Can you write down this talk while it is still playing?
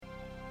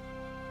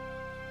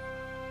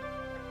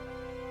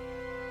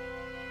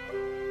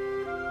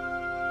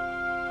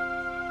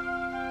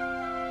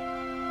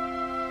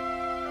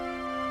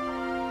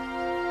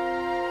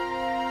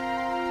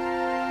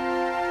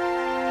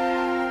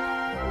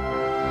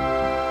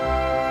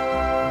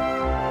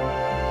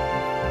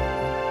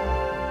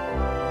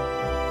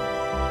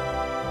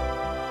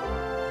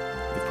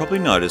Probably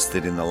noticed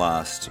that in the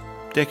last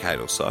decade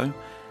or so,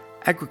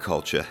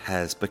 agriculture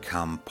has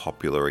become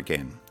popular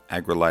again.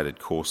 Ag-related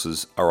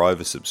courses are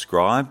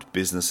oversubscribed,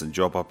 business and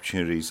job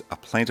opportunities are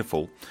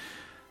plentiful,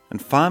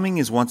 and farming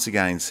is once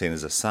again seen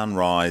as a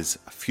sunrise,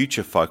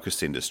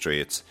 future-focused industry.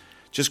 It's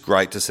just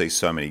great to see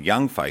so many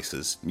young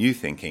faces, new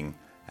thinking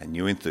and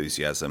new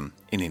enthusiasm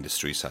in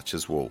industries such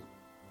as wool.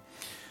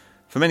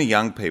 For many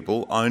young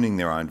people, owning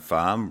their own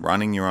farm,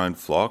 running your own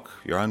flock,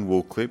 your own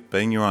wool clip,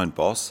 being your own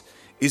boss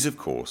is of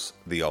course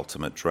the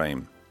ultimate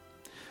dream.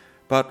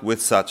 But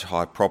with such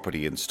high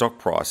property and stock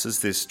prices,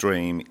 this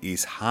dream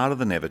is harder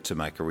than ever to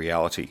make a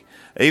reality.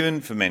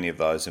 Even for many of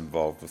those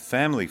involved with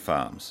family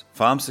farms,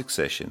 farm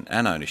succession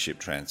and ownership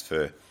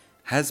transfer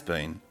has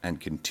been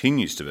and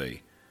continues to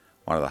be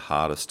one of the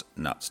hardest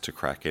nuts to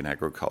crack in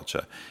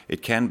agriculture.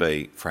 It can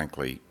be,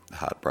 frankly,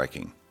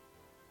 heartbreaking.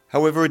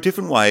 However, a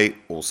different way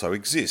also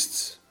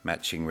exists,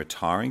 matching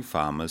retiring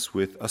farmers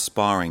with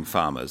aspiring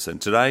farmers, and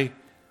today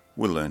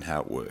we'll learn how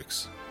it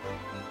works.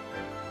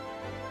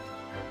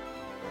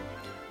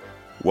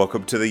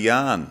 Welcome to The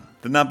Yarn,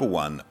 the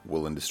 #1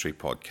 wool industry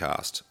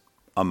podcast.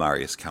 I'm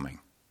Marius Cumming.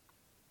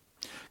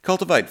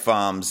 Cultivate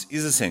Farms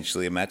is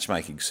essentially a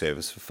matchmaking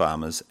service for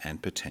farmers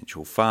and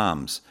potential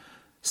farms.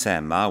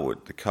 Sam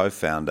Marwood, the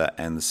co-founder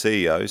and the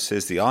CEO,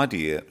 says the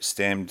idea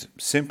stemmed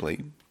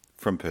simply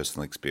from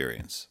personal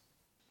experience.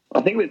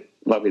 I think with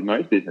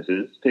most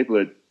businesses, people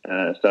would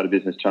start a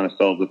business trying to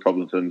solve the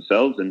problem for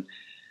themselves, and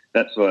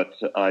that's what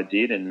I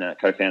did. And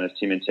co-founders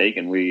Tim and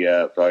Tegan, we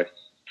are both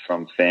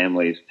from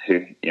families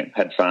who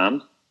had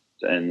farms,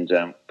 and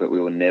but we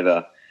were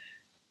never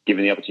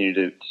given the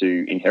opportunity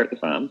to inherit the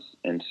farms,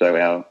 and so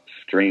our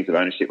dreams of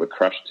ownership were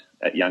crushed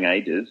at young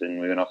ages,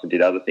 and we went off and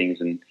did other things.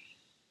 And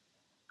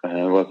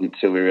it wasn't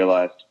until we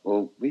realised,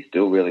 well, we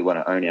still really want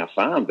to own our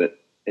farm, but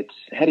it's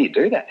how do you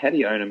do that? How do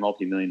you own a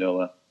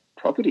multi-million-dollar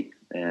property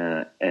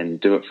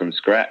and do it from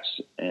scratch?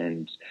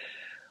 And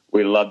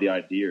we loved the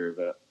idea of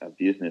a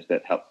business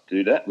that helped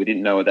do that. We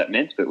didn't know what that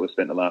meant, but we've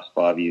spent the last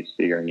 5 years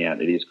figuring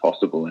out it is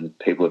possible, and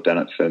people have done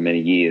it for many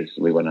years.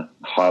 We want to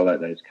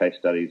highlight those case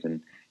studies and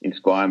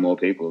inspire more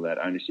people that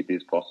ownership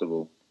is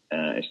possible.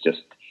 It's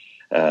just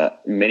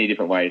many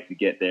different ways to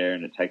get there,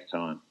 and it takes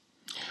time.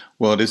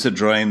 Well, it is a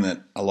dream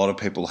that a lot of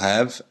people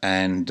have,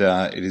 and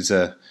it is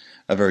a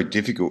very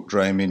difficult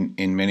dream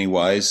in many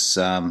ways.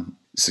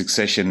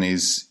 Succession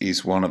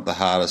is one of the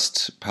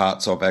hardest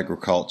parts of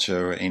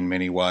agriculture in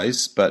many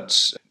ways.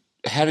 But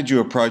how did you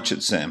approach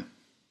it, Sam?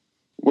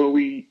 Well,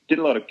 we did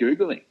a lot of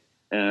Googling.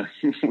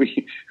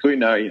 We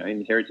know,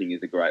 inheriting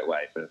is a great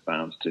way for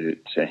farms to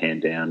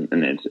hand down,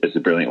 and it's a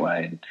brilliant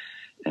way,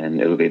 and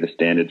it will be the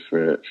standard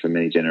for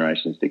many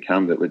generations to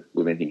come. But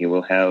we've been thinking,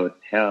 well,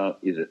 how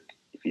is it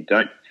if you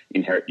don't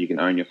inherit, you can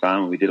own your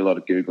farm? And we did a lot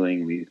of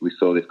Googling. We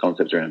saw this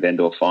concept around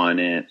vendor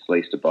finance,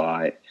 lease to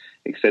buy,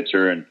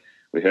 etc. And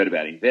we heard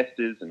about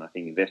investors, and I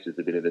think investors is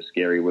a bit of a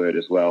scary word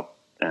as well.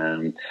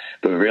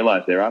 But we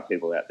realised there are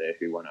people out there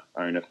who want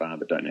to own a farm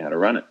but don't know how to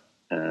run it.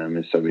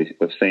 And so we've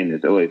seen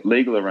there's always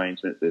legal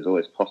arrangements, there's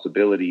always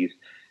possibilities,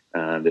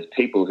 there's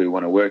people who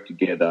want to work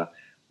together.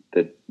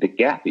 The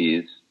gap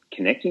is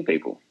connecting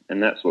people,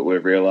 and that's what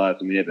we've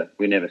realised. And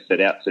we never set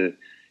out to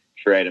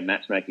create a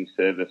matchmaking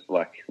service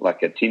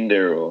like a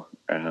Tinder or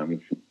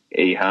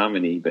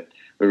eHarmony, but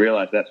we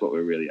realise that's what we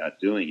really are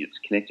doing. It's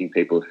connecting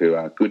people who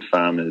are good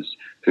farmers,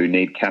 who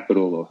need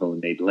capital or who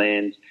need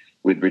land,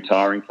 with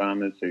retiring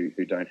farmers who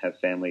don't have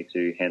family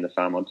to hand the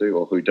farm on to,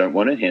 or who don't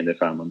want to hand their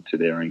farm on to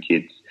their own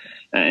kids,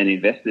 and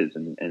investors.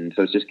 And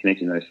so it's just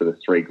connecting those sort of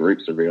three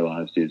groups I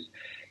realised is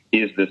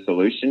the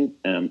solution,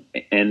 and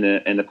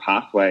the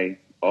pathway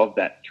of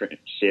that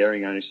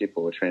sharing ownership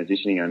or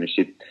transitioning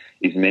ownership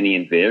is many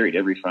and varied.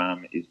 Every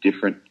farm is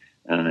different,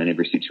 and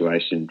every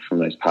situation from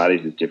those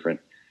parties is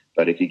different.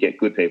 But if you get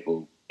good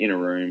people in a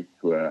room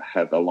who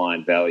have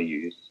aligned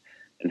values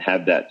and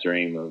have that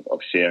dream of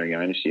sharing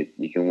ownership,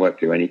 you can work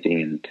through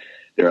anything. And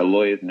there are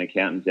lawyers and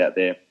accountants out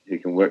there who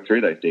can work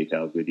through those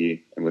details with you.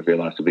 And we've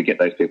realised if we get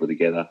those people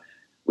together,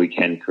 we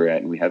can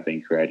create, and we have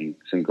been creating,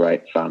 some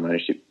great farm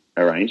ownership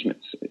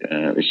arrangements.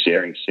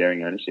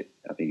 Sharing ownership,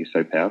 I think, is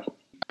so powerful.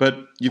 But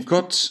you've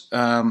got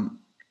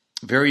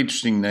very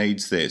interesting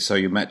needs there. So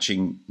you're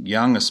matching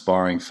young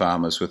aspiring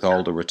farmers with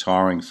older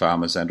retiring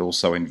farmers and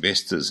also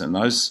investors. And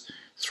those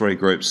three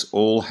groups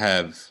all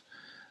have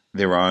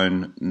their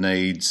own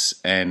needs.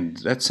 And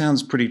that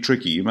sounds pretty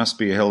tricky. You must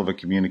be a hell of a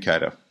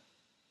communicator.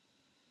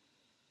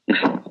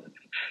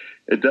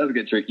 It does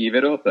get tricky,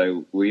 but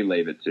also we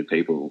leave it to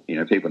people.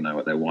 People know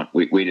what they want.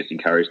 We just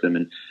encourage them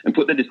and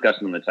put the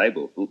discussion on the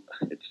table.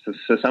 It's,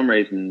 for some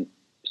reason,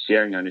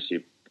 sharing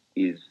ownership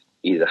is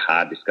a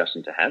hard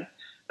discussion to have.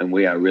 And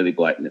we are really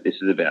blatant that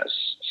this is about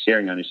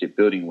sharing ownership,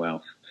 building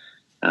wealth,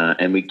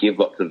 and we give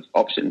lots of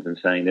options and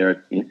saying there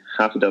are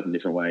half a dozen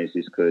different ways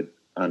this could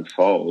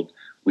unfold.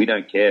 We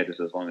don't care, just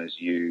as long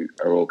as you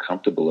are all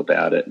comfortable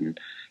about it and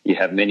you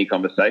have many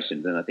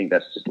conversations. And I think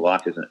that's just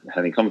life, isn't it?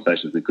 Having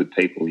conversations with good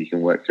people, you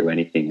can work through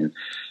anything.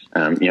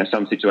 And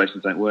some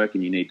situations don't work,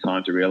 and you need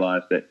time to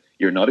realise that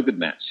you're not a good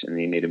match and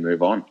you need to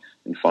move on.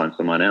 and find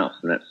someone else.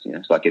 And that's,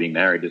 it's like getting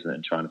married, isn't it?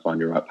 And trying to find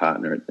your right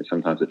partner.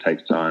 Sometimes it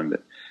takes time,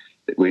 but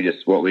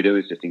what we do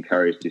is just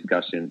encourage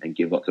discussion and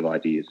give lots of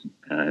ideas.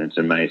 And it's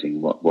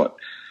amazing what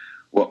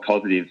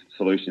positive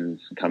solutions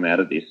come out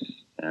of this.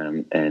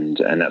 And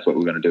that's what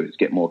we're going to do, is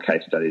get more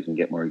case studies and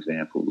get more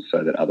examples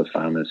so that other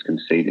farmers can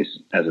see this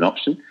as an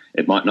option.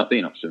 It might not be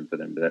an option for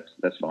them, but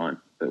that's fine.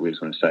 But we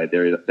just want to say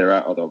there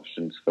are other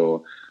options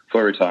for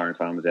retiring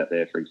farmers out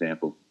there, for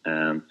example,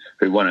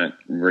 who want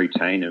to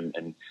retain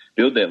and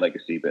build their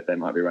legacy, but they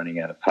might be running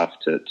out of puff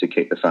to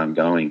keep the farm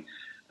going.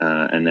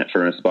 And that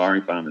for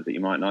aspiring farmers, that you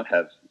might not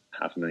have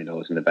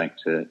 $500,000 in the bank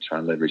to try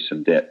and leverage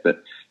some debt,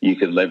 but you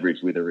could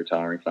leverage with a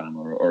retiring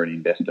farmer or an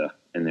investor.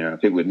 And there are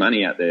people with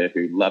money out there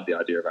who love the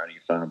idea of owning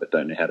a farm but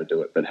don't know how to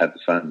do it, but have the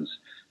funds.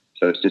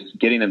 So it's just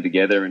getting them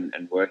together and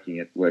working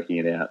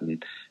it out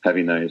and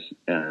having those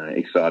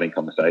exciting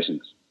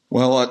conversations.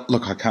 Well,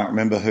 I can't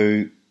remember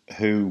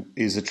who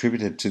is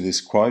attributed to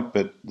this quote,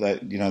 but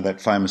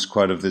that famous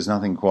quote of "There's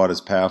nothing quite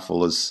as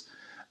powerful as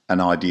an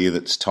idea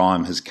that's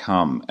time has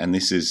come," and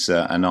this is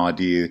an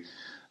idea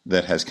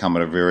that has come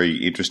at a very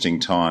interesting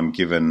time,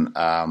 given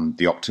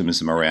the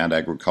optimism around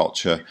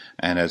agriculture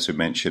and, as we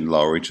mentioned,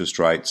 lower interest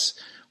rates,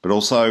 but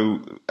also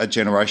a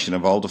generation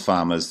of older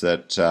farmers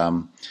that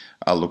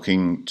are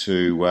looking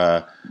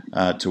to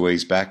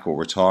ease back or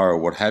retire or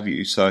what have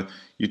you. So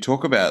you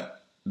talk about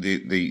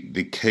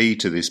the key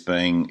to this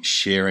being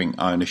sharing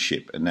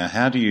ownership. And now,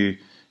 how do you,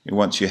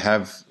 once you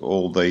have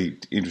all the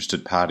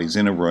interested parties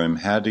in a room,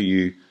 how do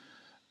you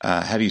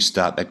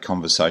start that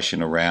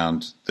conversation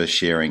around the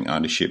sharing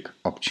ownership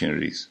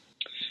opportunities?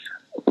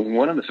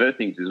 One of the first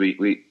things is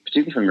we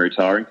particularly from a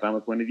retiring farmer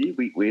point of view,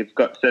 we've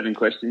got 7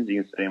 questions.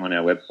 You can see them on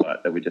our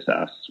website that we just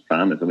ask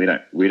farmers, and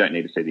we don't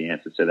need to see the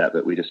answers to that,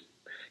 but we just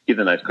give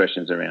them those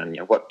questions around,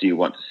 what do you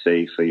want to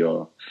see for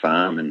your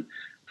farm and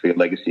for your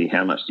legacy?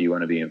 How much do you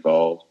want to be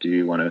involved? Do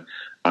you want to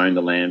own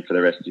the land for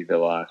the rest of your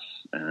life?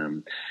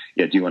 Do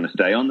you want to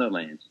stay on the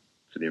land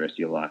for the rest of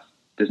your life?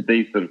 Just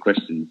these sort of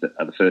questions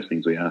are the first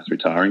things we ask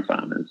retiring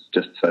farmers,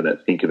 just so they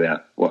think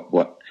about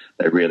what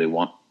they really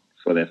want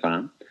for their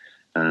farm.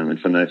 And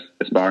from those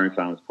aspiring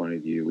farmers' point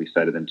of view, we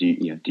say to them, do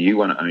you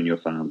want to own your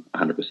farm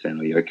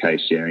 100%? Are you okay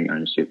sharing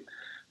ownership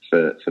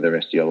for the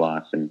rest of your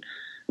life? And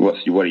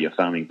what are your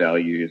farming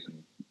values?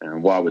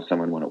 And why would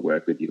someone want to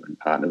work with you and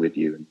partner with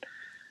you? And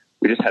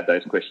we just had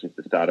those questions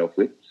to start off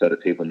with, so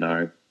that people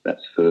know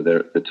that's sort of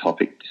the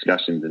topic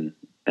discussions,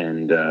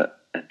 and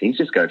things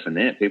just go from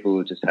there. People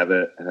will just have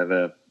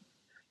a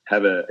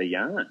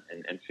yarn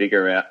and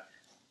figure out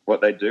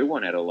what they do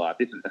want out of life.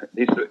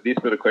 This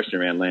sort of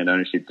question around land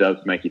ownership does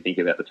make you think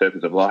about the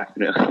purpose of life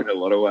in a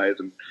lot of ways,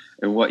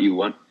 and what you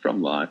want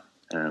from life.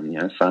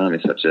 Farm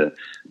is such an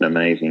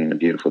amazing and a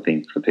beautiful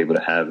thing for people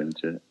to have, and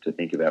to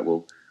think about,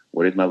 well,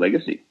 what is my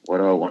legacy? What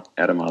do I want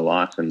out of my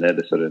life? And they're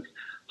the sort of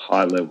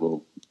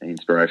high-level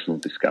inspirational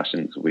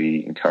discussions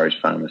we encourage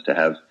farmers to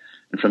have.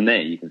 And from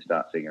there, you can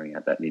start figuring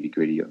out that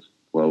nitty-gritty of,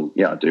 well,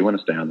 yeah, I do want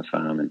to stay on the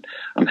farm, and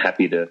I'm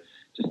happy to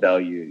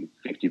sell you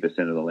 50%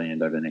 of the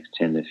land over the next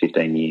 10 to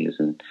 15 years,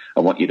 and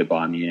I want you to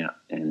buy me out.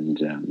 And,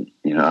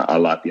 I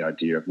like the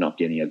idea of not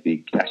getting a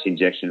big cash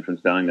injection from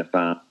selling the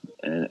farm,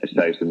 and it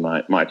saves them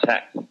my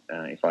tax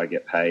if I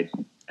get paid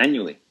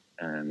annually.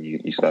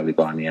 You slowly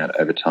buy me out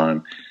over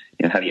time.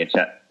 Having a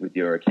chat with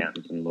your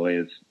accountants and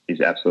lawyers is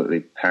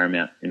absolutely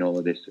paramount in all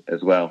of this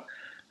as well.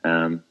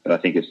 But I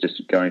think it's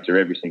just going through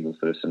every single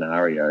sort of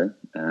scenario.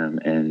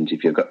 And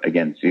if you've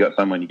got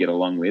someone you get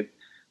along with,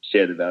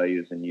 share the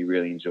values, and you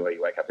really enjoy,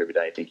 you wake up every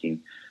day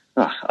thinking,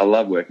 I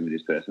love working with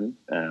this person.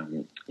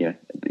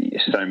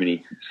 So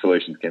many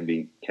solutions can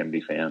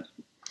be found.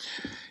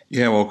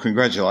 Yeah, well,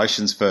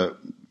 congratulations for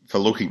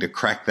looking to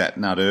crack that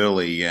nut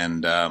early,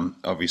 and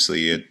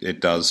obviously it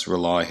does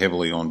rely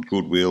heavily on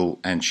goodwill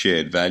and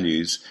shared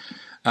values.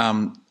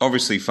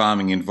 Obviously,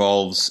 farming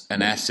involves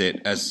an asset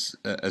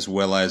as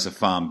well as a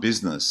farm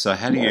business. So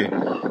how do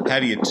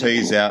you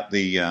tease out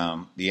the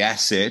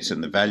asset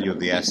and the value of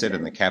the asset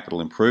and the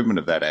capital improvement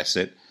of that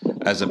asset,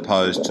 as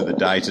opposed to the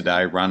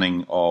day-to-day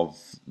running of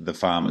the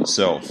farm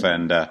itself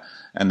and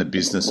the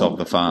business of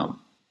the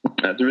farm?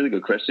 That's a really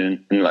good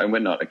question. And we're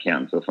not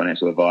accountants or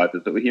financial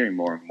advisors, but we're hearing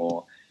more and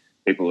more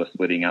people are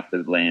splitting up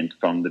the land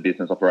from the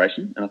business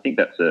operation, and I think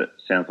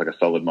sounds like a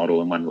solid model,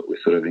 and one that we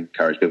sort of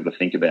encourage people to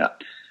think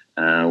about.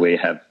 We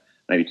have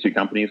maybe 2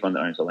 companies, one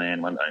that owns the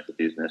land, one that owns the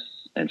business,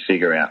 and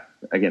figure out,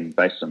 again,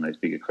 based on those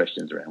bigger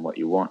questions around what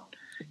you want.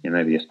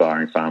 Maybe the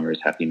aspiring farmer is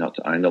happy not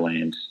to own the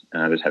land,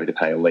 just happy to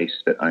pay a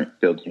lease, but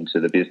build into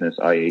the business,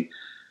 i.e.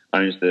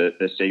 owns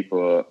the sheep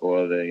or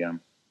the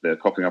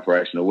cropping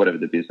operation or whatever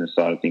the business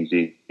side of things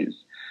is.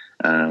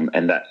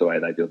 And that's the way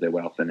they build their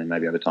wealth. And then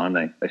maybe over time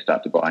they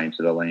start to buy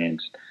into the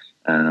land.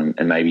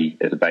 And maybe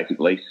there's a basic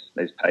lease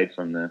that's paid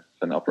from the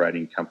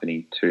operating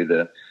company to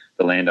the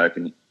land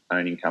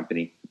owning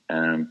company.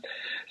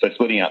 So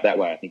splitting out that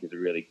way, I think, is a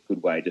really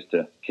good way just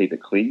to keep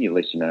it clear. At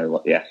least you know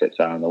what the assets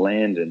are on the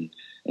land, and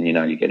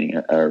you're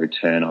getting a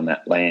return on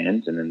that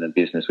land. And then the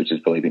business, which is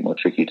probably a bit more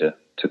tricky to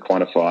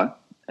quantify,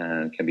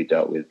 can be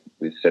dealt with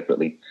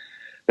separately.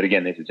 But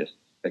again, these are just,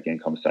 again,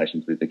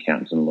 conversations with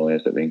accountants and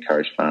lawyers that we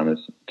encourage farmers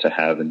to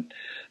have. And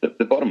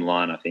the bottom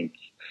line, I think,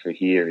 for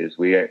here is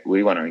we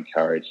want to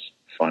encourage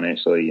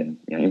financially and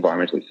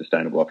environmentally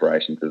sustainable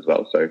operations as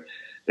well. So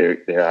there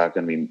are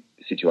going to be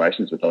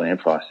situations where the land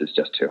price is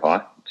just too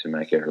high to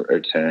make a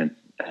return,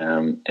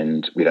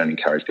 and we don't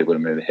encourage people to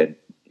move ahead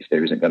if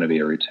there isn't going to be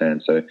a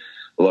return. So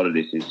a lot of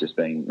this is just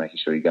making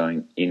sure you're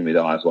going in with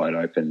eyes wide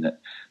open, that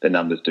the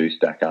numbers do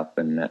stack up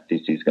and that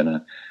this is going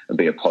to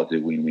be a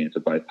positive win-win for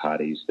both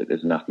parties, that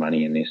there's enough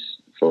money in this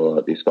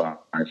for the aspiring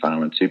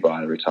farmer to buy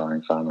the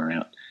retiring farmer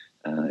out,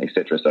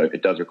 etc. So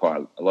it does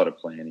require a lot of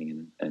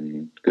planning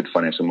and good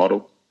financial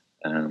model,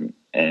 and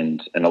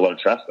a lot of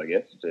trust, I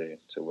guess,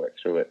 to work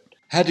through it.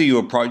 How do you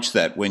approach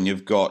that when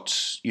you've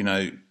got,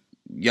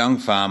 young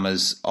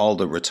farmers,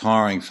 older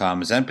retiring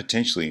farmers, and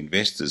potentially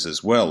investors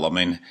as well? I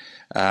mean,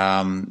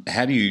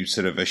 how do you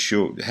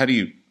how do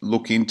you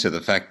look into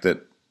the fact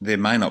that there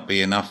may not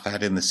be enough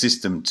fat in the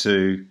system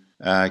to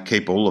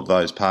keep all of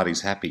those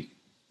parties happy?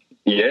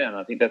 Yeah, and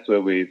I think that's where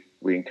we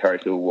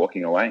encourage people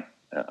walking away.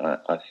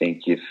 I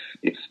think if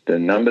the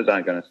numbers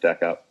aren't going to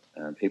stack up,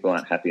 people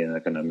aren't happy and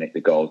they're going to meet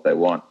the goals they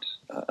want,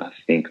 I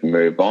think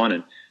move on.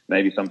 And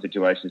maybe some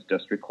situations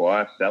just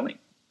require selling.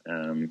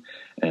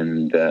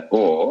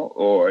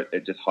 Or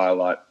it just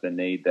highlights the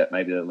need that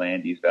maybe the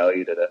land is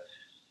valued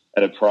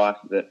at a price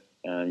that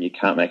you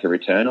can't make a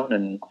return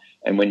on.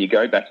 And when you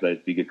go back to those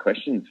bigger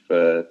questions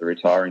for the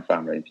retiring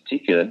farmer in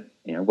particular,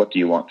 what do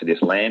you want for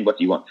this land? What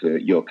do you want for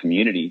your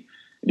community?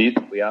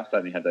 We are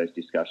starting to have those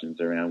discussions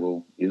around,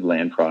 well, is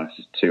land price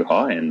too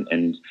high?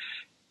 And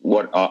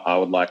what I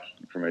would like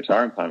from a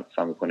retiring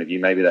farmer point of view,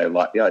 maybe they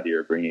like the idea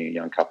of bringing a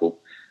young couple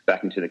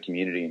back into the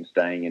community and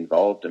staying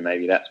involved, and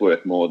maybe that's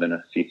worth more than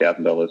a few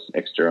 $1,000s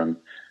extra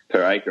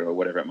per acre or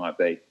whatever it might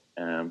be.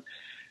 So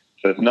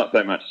it's not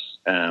so much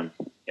that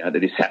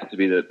this has to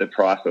be the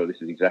price or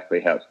this is exactly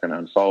how it's going to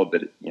unfold,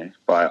 but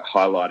by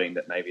highlighting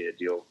that maybe the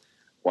deal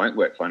won't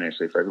work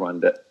financially for everyone,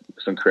 that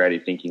some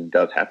creative thinking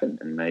does happen,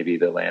 and maybe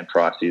the land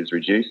price is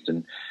reduced,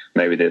 and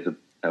maybe there's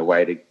a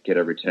way to get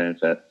a return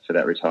for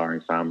that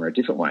retiring farmer a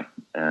different way,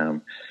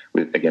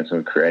 with, again,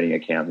 some creating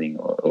accounting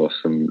or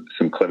some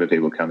clever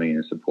people coming in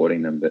and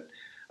supporting them. But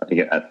I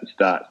think at the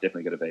start, it's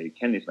definitely got to be,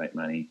 can this make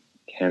money?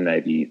 Can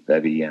they be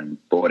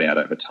bought out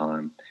over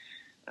time?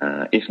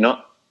 If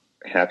not,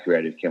 how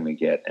creative can we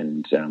get?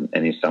 And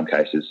in some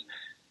cases,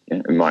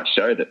 it might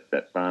show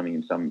that farming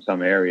in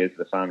some areas,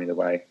 the farming the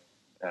way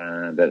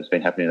that it's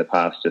been happening in the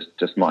past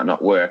just might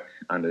not work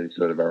under this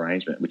sort of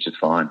arrangement, which is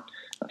fine.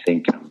 I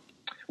think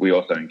we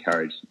also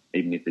encourage,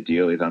 even if the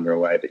deal is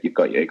underway, that you've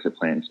got your exit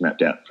plans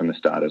mapped out from the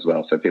start as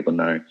well, so people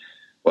know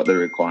what the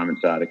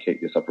requirements are to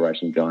keep this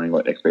operation going,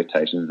 what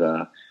expectations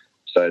are,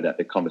 so that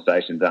the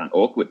conversations aren't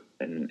awkward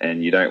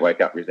and you don't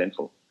wake up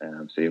resentful.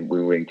 So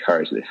we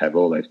encourage to have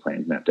all those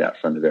plans mapped out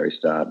from the very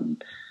start,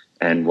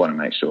 and want to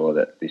make sure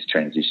that this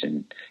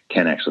transition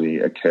can actually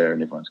occur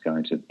and everyone's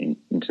going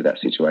into that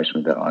situation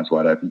with their eyes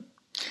wide open.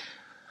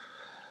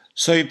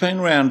 So you've been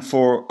around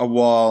for a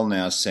while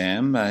now,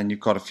 Sam, and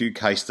you've got a few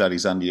case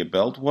studies under your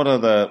belt. What are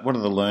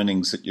the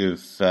learnings that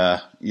you've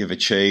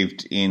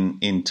achieved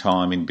in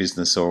time in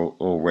business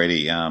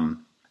already? Are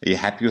you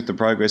happy with the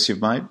progress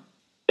you've made?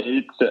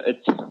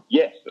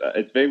 Yes,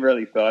 it's been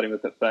really exciting.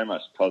 We've got so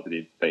much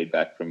positive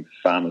feedback from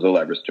farmers all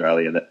over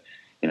Australia that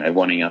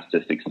wanting us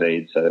to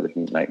succeed so that we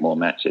can make more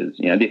matches.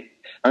 The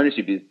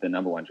ownership is the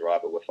number one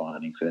driver we're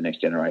finding for the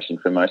next generation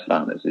for most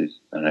farmers.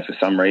 For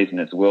some reason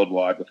it's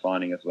worldwide, we're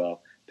finding as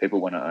well. People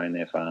want to own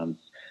their farms,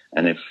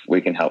 and if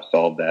we can help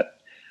solve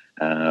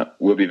that,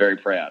 we'll be very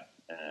proud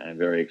and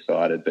very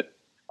excited. But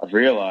I've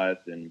realised,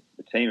 and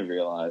the team have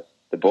realised,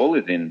 the ball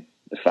is in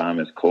the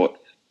farmers' courts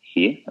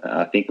here.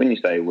 I think when you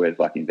say words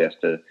like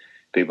investor,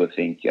 people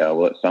think,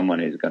 well, it's someone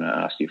who's going to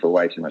ask you for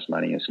way too much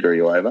money and screw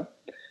you over.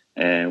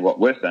 And what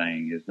we're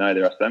saying is, no,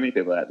 there are so many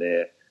people out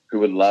there who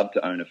would love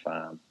to own a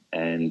farm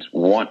and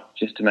want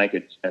just to make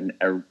a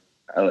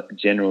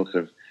general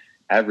sort of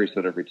average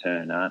sort of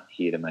return, aren't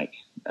here to make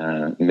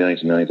millions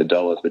and millions of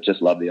dollars, but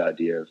just love the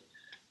idea of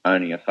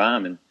owning a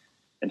farm. And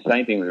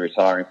same thing with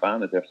retiring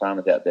farmers. There are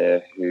farmers out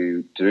there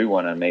who do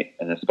want to meet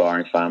an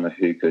aspiring farmer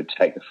who could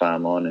take the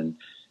farm on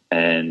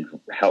and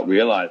help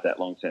realise that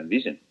long-term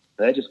vision.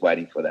 They're just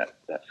waiting for that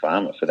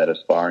farmer, for that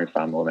aspiring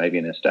farmer, or maybe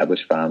an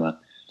established farmer,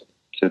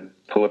 to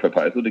pull a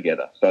proposal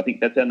together. So I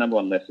think that's our number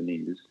one lesson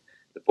is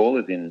the ball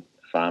is in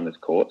farmers'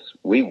 courts.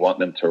 We want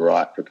them to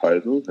write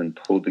proposals and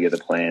pull together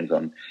plans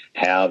on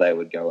how they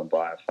would go and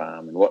buy a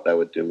farm and what they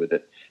would do with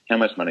it, how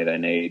much money they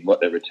need,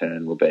 what their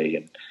return will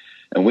be.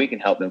 And we can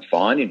help them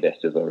find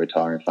investors or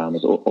retiring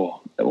farmers,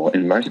 or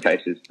in most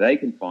cases, they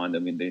can find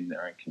them within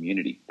their own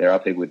community. There are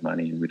people with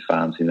money and with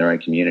farms in their own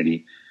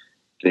community.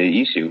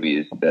 The issue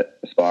is that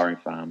aspiring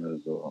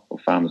farmers or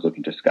farmers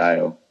looking to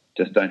scale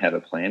just don't have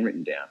a plan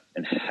written down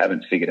and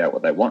haven't figured out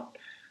what they want.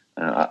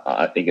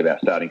 I think about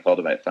starting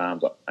Cultivate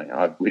Farms.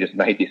 We just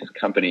made this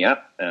company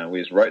up. We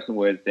just wrote some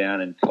words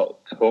down and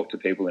talked to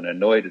people and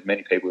annoyed as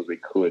many people as we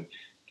could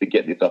to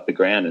get this off the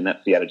ground. And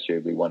that's the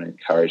attitude we want to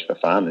encourage for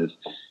farmers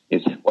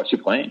is what's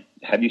your plan?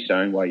 Have you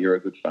shown why you're a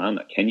good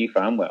farmer? Can you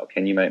farm well?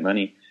 Can you make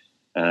money?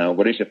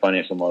 What is your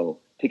financial model?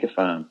 Pick a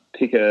farm.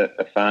 Pick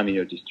a farm in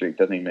your district.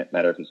 Doesn't even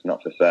matter if it's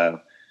not for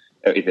sale.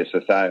 If it's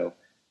for sale,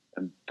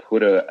 and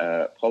put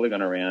a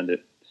polygon around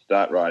it.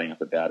 Start writing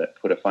up about it.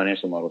 Put a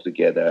financial model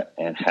together,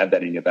 and have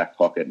that in your back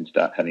pocket. And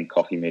start having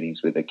coffee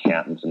meetings with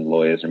accountants and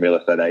lawyers and real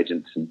estate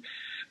agents and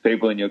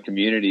people in your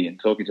community, and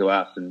talking to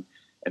us. And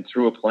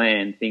through a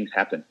plan, things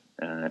happen.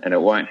 And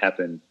it won't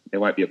happen. There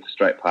won't be a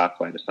straight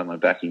pathway to someone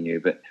backing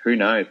you. But who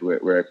knows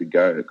where it could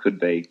go? It could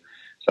be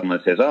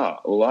someone says, "Oh,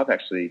 well, I've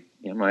actually,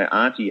 my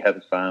auntie has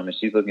a farm and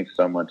she's looking for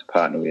someone to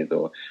partner with,"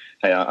 or,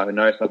 "Hey, I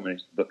know someone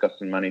who's got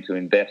some money to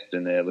invest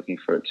and they're looking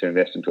to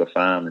invest into a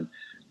farm." And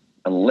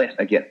unless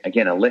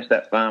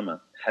that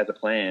farmer has a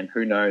plan,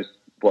 who knows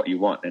what you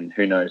want and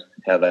who knows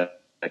how they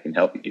can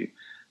help you.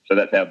 So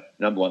that's our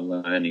number one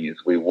learning is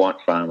we want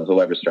farmers all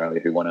over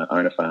Australia who want to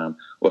own a farm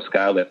or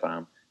scale their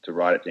farm to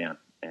write it down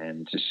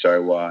and to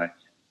show why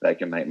they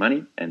can make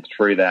money. And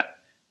through that,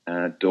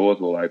 doors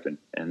will open.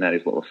 And that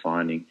is what we're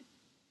finding.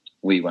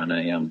 We run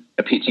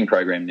a pitching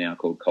program now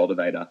called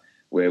Cultivator,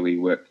 where we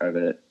work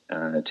over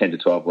 10 to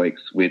 12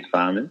 weeks with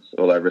farmers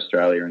all over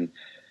Australia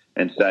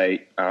and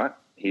say, all right,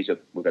 we've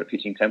got a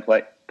pitching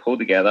template, pull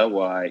together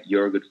why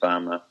you're a good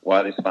farmer,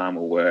 why this farm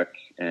will work,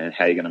 and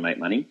how you're going to make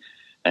money.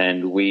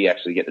 And we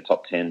actually get the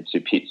top 10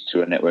 to pitch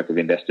to a network of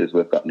investors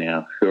we've got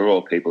now, who are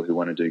all people who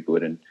want to do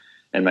good and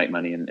make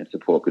money and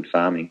support good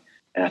farming.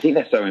 And I think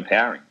that's so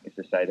empowering, is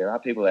to say there are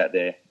people out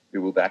there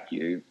who will back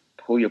you,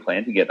 pull your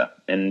plan together.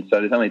 And so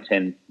there's only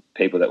 10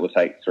 people that will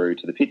take through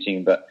to the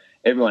pitching, but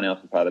everyone else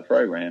as part of the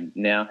program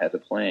now has a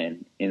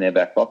plan in their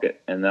back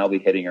pocket, and they'll be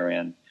heading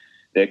around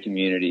their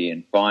community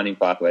and finding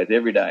pathways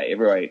every day.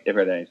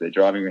 So they're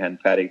driving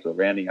around paddocks or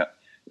rounding up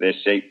their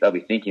sheep, they'll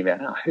be thinking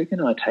about, who can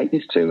I take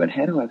this to, and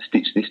how do I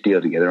stitch this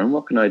deal together, and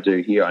what can I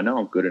do here? I know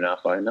I'm good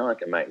enough. I know I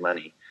can make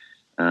money.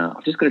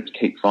 I've just got to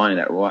keep finding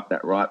that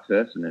right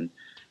person. And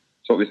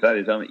so what we say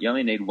is you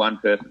only need one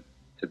person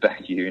to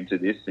back you into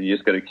this, and you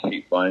just got to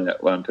keep finding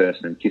that one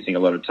person and kissing a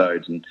lot of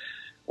toads. And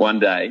one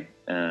day,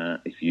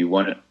 if you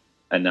want it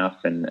enough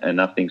and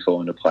enough things fall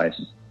into place,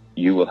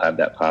 you will have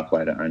that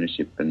pathway to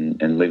ownership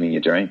and living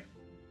your dream.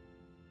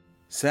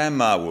 Sam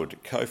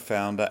Marwood,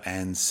 co-founder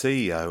and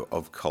CEO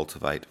of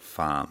Cultivate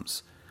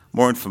Farms.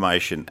 More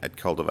information at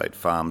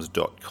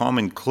cultivatefarms.com,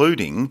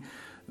 including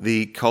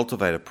the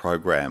Cultivator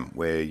program,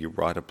 where you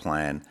write a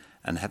plan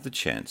and have the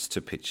chance to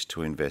pitch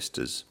to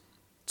investors.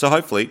 So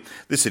hopefully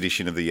this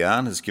edition of The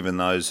Yarn has given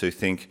those who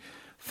think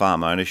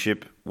farm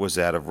ownership was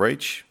out of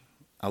reach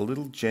a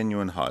little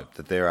genuine hope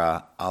that there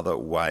are other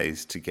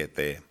ways to get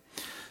there.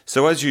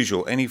 So as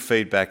usual, any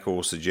feedback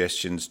or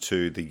suggestions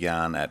to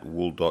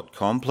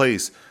theyarn@wool.com,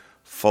 please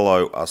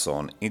follow us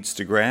on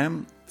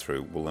Instagram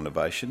through Wool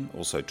Innovation,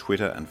 also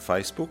Twitter and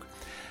Facebook.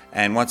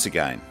 And once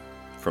again,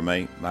 from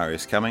me,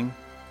 Marius Cumming,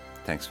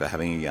 thanks for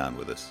having a yarn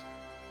with us.